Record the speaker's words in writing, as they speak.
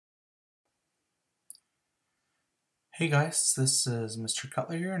Hey guys, this is Mr.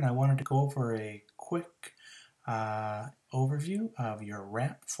 Cutler here, and I wanted to go over a quick overview of your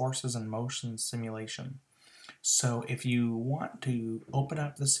ramp forces and motion simulation. So if you want to open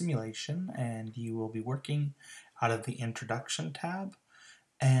up the simulation, and you will be working out of the Introduction tab,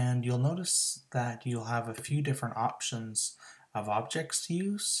 and you'll notice that you'll have a few different options of objects to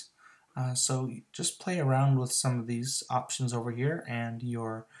use. So just play around with some of these options over here, and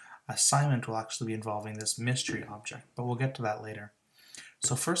your assignment will actually be involving this mystery object, but we'll get to that later.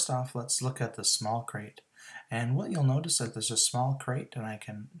 So first off, let's look at the small crate. And what you'll notice is there's a small crate, and I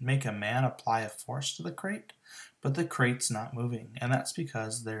can make a man apply a force to the crate, but the crate's not moving, and that's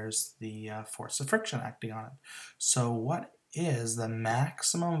because there's the force of friction acting on it. So what is the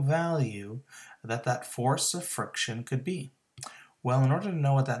maximum value that that force of friction could be? Well, in order to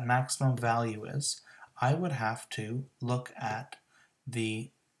know what that maximum value is, I would have to look at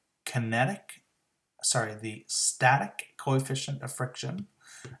the the static coefficient of friction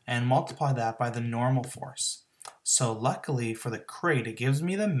and multiply that by the normal force. So luckily for the crate, it gives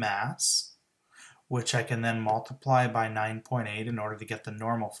me the mass, which I can then multiply by 9.8 in order to get the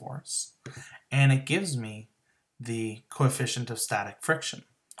normal force. And it gives me the coefficient of static friction,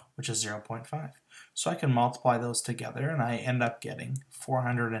 which is 0.5. So I can multiply those together, and I end up getting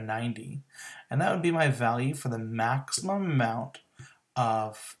 490. And that would be my value for the maximum amount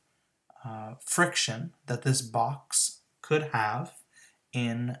of friction that this box could have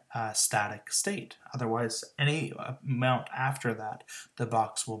in a static state. Otherwise, any amount after that, the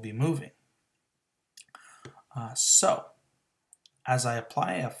box will be moving. So, as I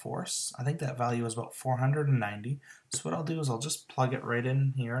apply a force, I think that value is about 490. So what I'll do is I'll just plug it right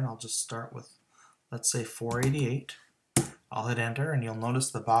in here, and I'll just start with, let's say, 488. I'll hit enter, and you'll notice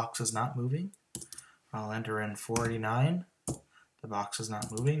the box is not moving. I'll enter in 489. The box is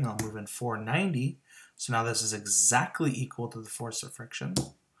not moving. I'll move in 490. So now this is exactly equal to the force of friction,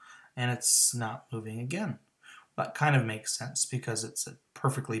 and it's not moving again. That kind of makes sense because it's a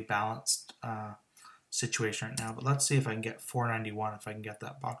perfectly balanced situation right now. But let's see if I can get 491, if I can get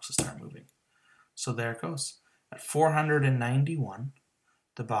that box to start moving. So there it goes. At 491,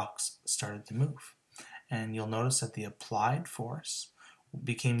 the box started to move. And you'll notice that the applied force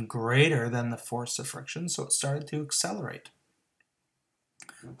became greater than the force of friction, so it started to accelerate.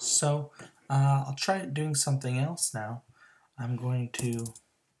 So I'll try doing something else now. I'm going to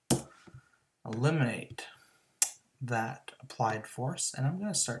eliminate that applied force, and I'm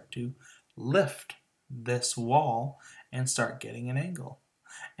going to start to lift this wall and start getting an angle.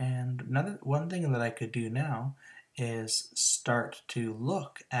 And one thing that I could do now is start to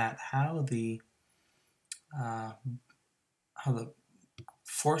look at how the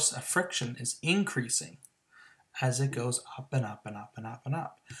force of friction is increasing as it goes up and up and up and up and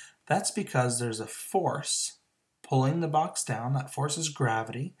up. That's because there's a force pulling the box down. That force is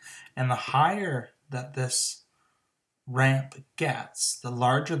gravity, and the higher that this ramp gets, the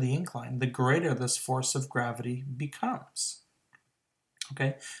larger the incline, the greater this force of gravity becomes.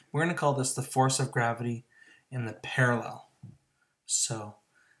 Okay, we're going to call this the force of gravity in the parallel. So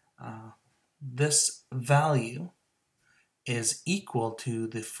this value is equal to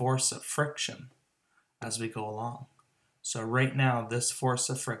the force of friction as we go along. So right now, this force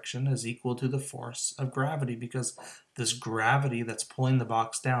of friction is equal to the force of gravity, because this gravity that's pulling the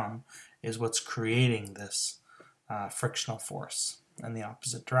box down is what's creating this frictional force in the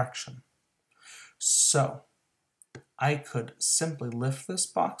opposite direction. So I could simply lift this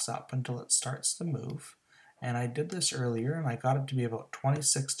box up until it starts to move, and I did this earlier, and I got it to be about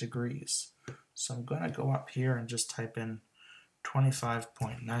 26 degrees. So I'm going to go up here and just type in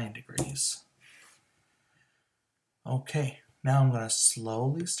 25.9 degrees. Okay, now I'm going to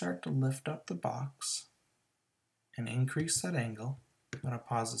slowly start to lift up the box and increase that angle. I'm going to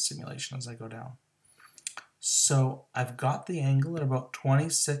pause the simulation as I go down. So I've got the angle at about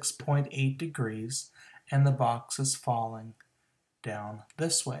 26.8 degrees, and the box is falling down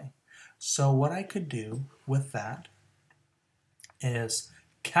this way. So what I could do with that is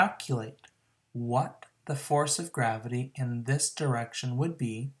calculate what the force of gravity in this direction would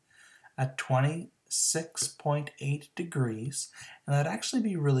be at 26.8 degrees, and that'd actually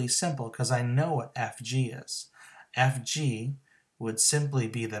be really simple because I know what Fg is. Fg would simply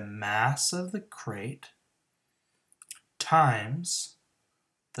be the mass of the crate times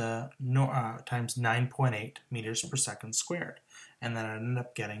times 9.8 meters per second squared, and then I ended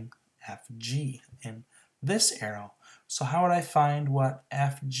up getting Fg in this arrow. So how would I find what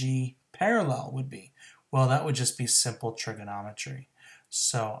Fg parallel would be? Well, that would just be simple trigonometry.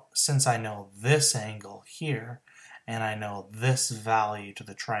 So since I know this angle here and I know this value to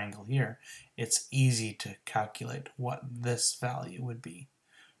the triangle here, it's easy to calculate what this value would be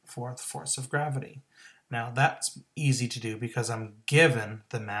for the force of gravity. Now that's easy to do because I'm given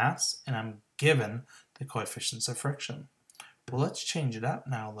the mass and I'm given the coefficients of friction. Well, let's change it up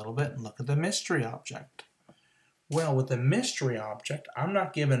now a little bit and look at the mystery object. Well, with the mystery object, I'm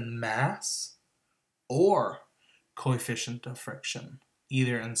not given mass or coefficient of friction,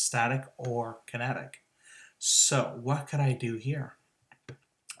 either in static or kinetic. So what could I do here?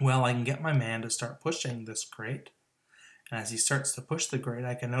 Well, I can get my man to start pushing this crate. And as he starts to push the crate,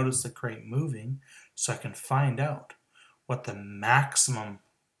 I can notice the crate moving, so I can find out what the maximum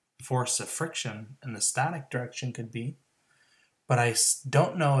force of friction in the static direction could be. But I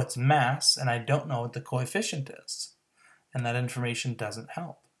don't know its mass, and I don't know what the coefficient is. And that information doesn't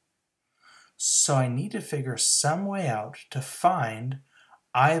help. So I need to figure some way out to find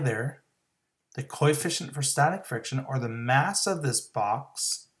either the coefficient for static friction or the mass of this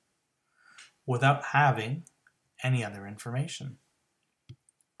box without having any other information.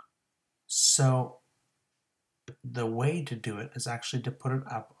 So the way to do it is actually to put it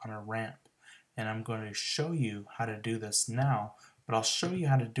up on a ramp. And I'm going to show you how to do this now, but I'll show you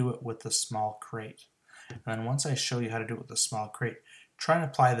how to do it with the small crate. And then once I show you how to do it with the small crate, try and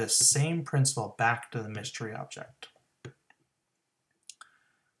apply this same principle back to the mystery object.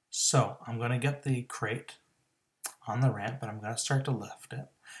 So I'm going to get the crate on the ramp and I'm going to start to lift it.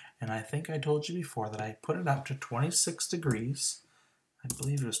 And I think I told you before that I put it up to 26 degrees. I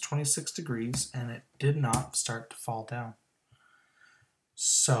believe it was 26 degrees and it did not start to fall down.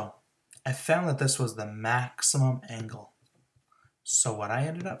 So I found that this was the maximum angle. So what I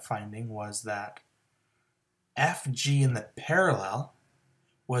ended up finding was that FG in the parallel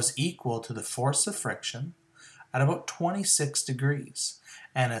was equal to the force of friction at about 26 degrees.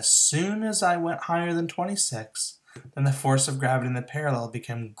 And as soon as I went higher than 26, then the force of gravity in the parallel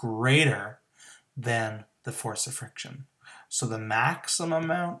became greater than the force of friction. So the maximum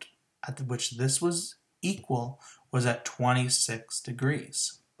amount at which this was equal was at 26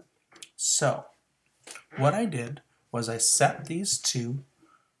 degrees. So what I did was I set these two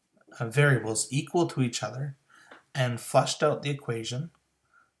variables equal to each other and flushed out the equation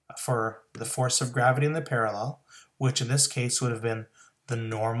for the force of gravity in the parallel, which in this case would have been the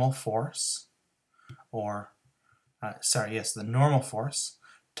normal force, or the normal force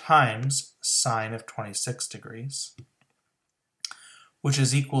times sine of 26 degrees, which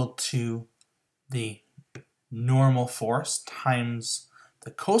is equal to the normal force times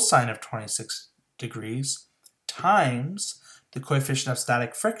the cosine of 26 degrees times the coefficient of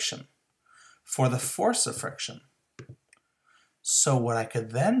static friction for the force of friction. So what I could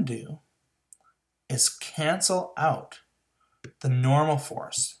then do is cancel out the normal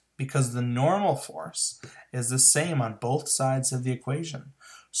force, because the normal force is the same on both sides of the equation.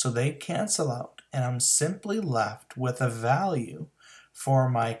 So they cancel out, and I'm simply left with a value for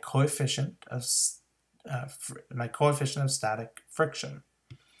my coefficient of static friction.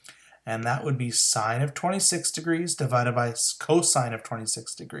 And that would be sine of 26 degrees divided by cosine of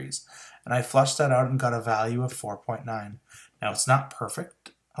 26 degrees. And I flushed that out and got a value of 4.9. Now it's not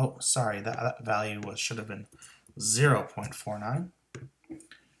perfect. Oh, sorry, that value should have been 0.49.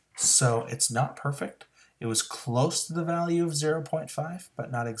 So it's not perfect. It was close to the value of 0.5,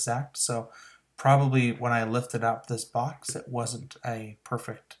 but not exact. So probably when I lifted up this box, it wasn't a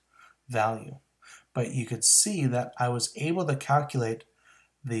perfect value. But you could see that I was able to calculate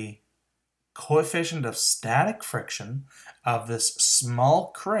the coefficient of static friction of this small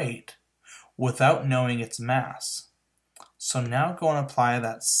crate without knowing its mass. So now go and apply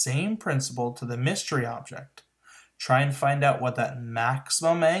that same principle to the mystery object. Try and find out what that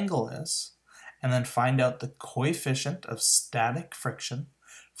maximum angle is, and then find out the coefficient of static friction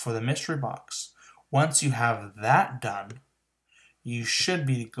for the mystery box. Once you have that done, you should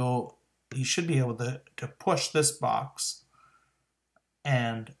be able to push this box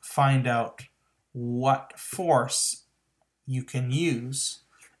and find out what force you can use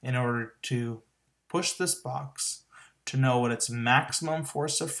in order to push this box to know what its maximum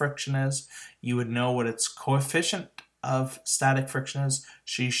force of friction is. You would know what its coefficient of static friction is,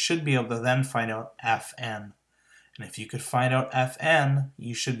 so you should be able to then find out Fn. And if you could find out Fn,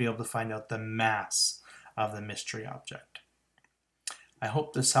 you should be able to find out the mass of the mystery object. I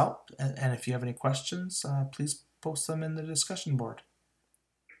hope this helped, and if you have any questions, please post them in the discussion board.